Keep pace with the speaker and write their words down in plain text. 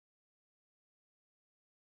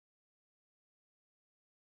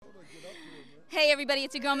Hey everybody,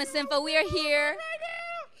 it's your girl Miss Info. We are here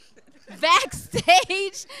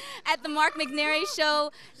backstage at the Mark McNary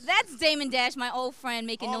show. That's Damon Dash, my old friend,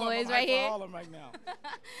 making noise right here. All of them right now.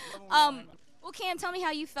 Well, Cam, tell me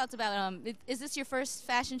how you felt about is this your first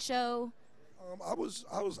fashion show? I was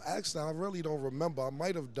actually, I really don't remember. I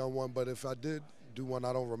might have done one, but if I did do one,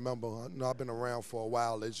 I don't remember. I know I've been around for a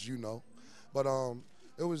while, as you know. But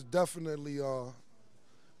it was definitely a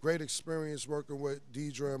great experience working with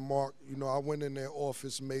Deidre and Mark. You know, I went in their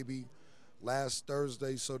office maybe last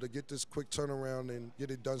Thursday, so to get this quick turnaround and get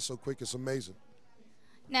it done so quick, it's amazing.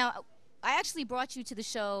 Now, I actually brought you to the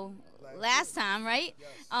show last time, right? Yes.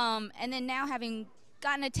 And then now having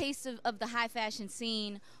gotten a taste of the high fashion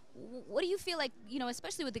scene, what do you feel like, you know,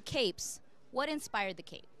 especially with the capes, what inspired the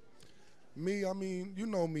cape? Me, I mean, you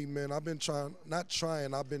know me, man. I've been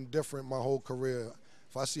I've been different my whole career.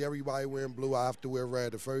 If I see everybody wearing blue, I have to wear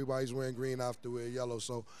red. If everybody's wearing green, I have to wear yellow.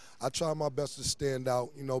 So I try my best to stand out.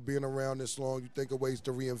 You know, being around this long, you think of ways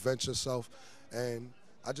to reinvent yourself. And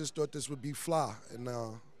I just thought this would be fly. And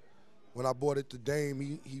when I bought it to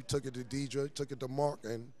Dame, he took it to Deidre, took it to Mark,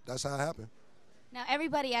 and that's how it happened. Now,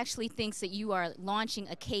 everybody actually thinks that you are launching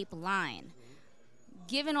a cape line.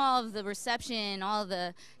 Given all of the reception, all of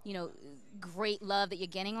the, you know, great love that you're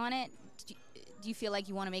getting on it, do you feel like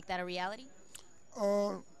you want to make that a reality?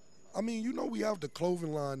 I mean, you know, we have the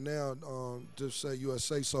clothing line now, just say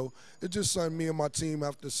USA, so it's just something me and my team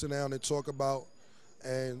have to sit down and talk about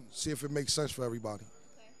and see if it makes sense for everybody.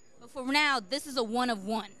 Okay. But for now, this is a one of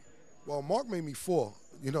one. Well, Mark made me 4.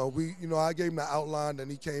 You know, I gave him the outline,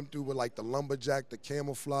 and he came through with like the lumberjack, the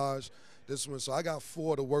camouflage, this one. So I got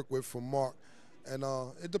 4 to work with from Mark, and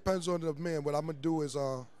it depends on the man. What I'm gonna do is,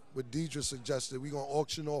 what Deidre suggested, we're gonna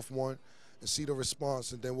auction off one and see the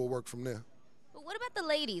response, and then we'll work from there. But what about the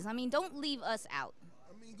ladies? I mean, don't leave us out.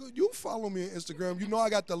 I mean, good. You follow me on Instagram. You know I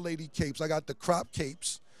got the lady capes. I got the crop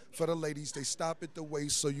capes for the ladies. They stop at the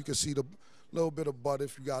waist so you can see the little bit of butt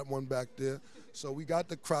if you got one back there. So we got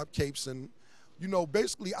the crop capes, and you know,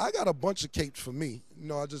 basically, I got a bunch of capes for me. You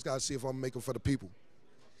know, I just got to see if I'm making for the people.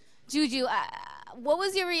 JuJu, what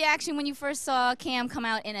was your reaction when you first saw Cam come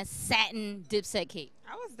out in a satin Dipset cape?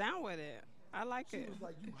 I was down with it. I like it. She was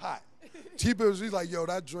like, you hot. She's like, yo,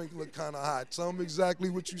 that drink look kind of hot. Tell them exactly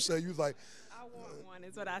what you say. You was like, I want one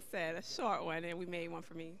is what I said, a short one, and we made one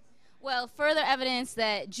for me. Well, further evidence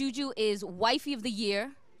that JuJu is wifey of the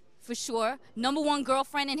year, for sure. #1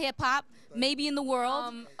 girlfriend in hip-hop, maybe in the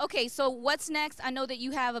world. Okay, so what's next? I know that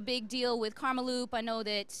you have a big deal with Karmaloop. I know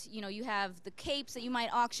that, you know, you have the capes that you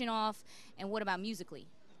might auction off. And what about musically?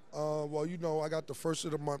 well, you know, I got the first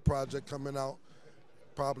of the month project coming out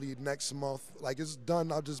probably next month. Like, it's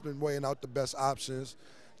done. I've just been weighing out the best options.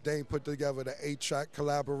 Dane put together the a-trak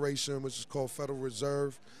collaboration, which is called Federal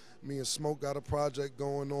Reserve. Me and Smoke got a project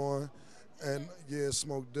going on. And, yeah,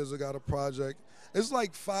 Smoke Dizzle got a project. It's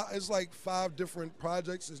like 5 different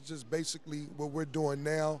projects. It's just basically what we're doing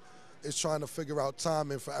now is trying to figure out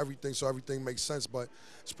timing for everything so everything makes sense. But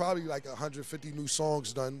it's probably like 150 new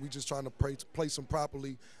songs done. We just trying to place them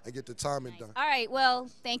properly and get the timing done. All right, well,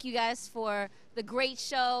 thank you guys for the great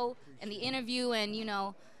show and the interview, and you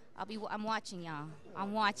know, I'm watching y'all.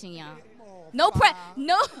 I'm watching y'all. No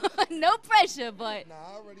no pressure, but Nah,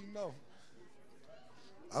 I already know.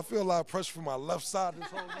 I feel a lot of pressure from my left side this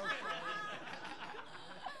whole left side.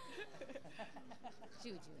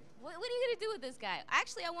 JuJu, what are you gonna do with this guy?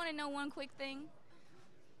 Actually, I want to know one quick thing.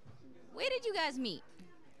 Where did you guys meet?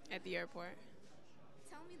 At the airport.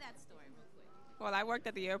 Tell me that story real quick. Well, I worked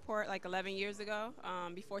at the airport like 11 years ago,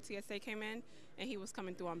 before TSA came in, and he was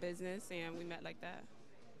coming through on business, and we met like that.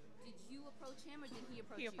 Did you approach him or did he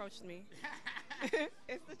approach you? He approached me.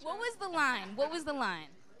 It's the What truth. was the line? What was the line?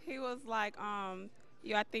 He was like,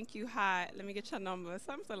 yo, I think you hot. Let me get your number.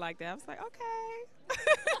 Something like that. I was like, okay.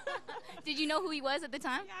 Did you know who he was at the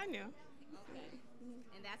time? Yeah, I knew. Okay.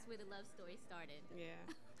 And that's where the love story started. Yeah,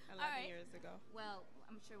 11 right. years ago. Well,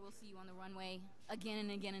 I'm sure we'll see you on the runway again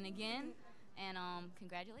and again and again. And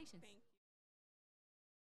congratulations. Thank you.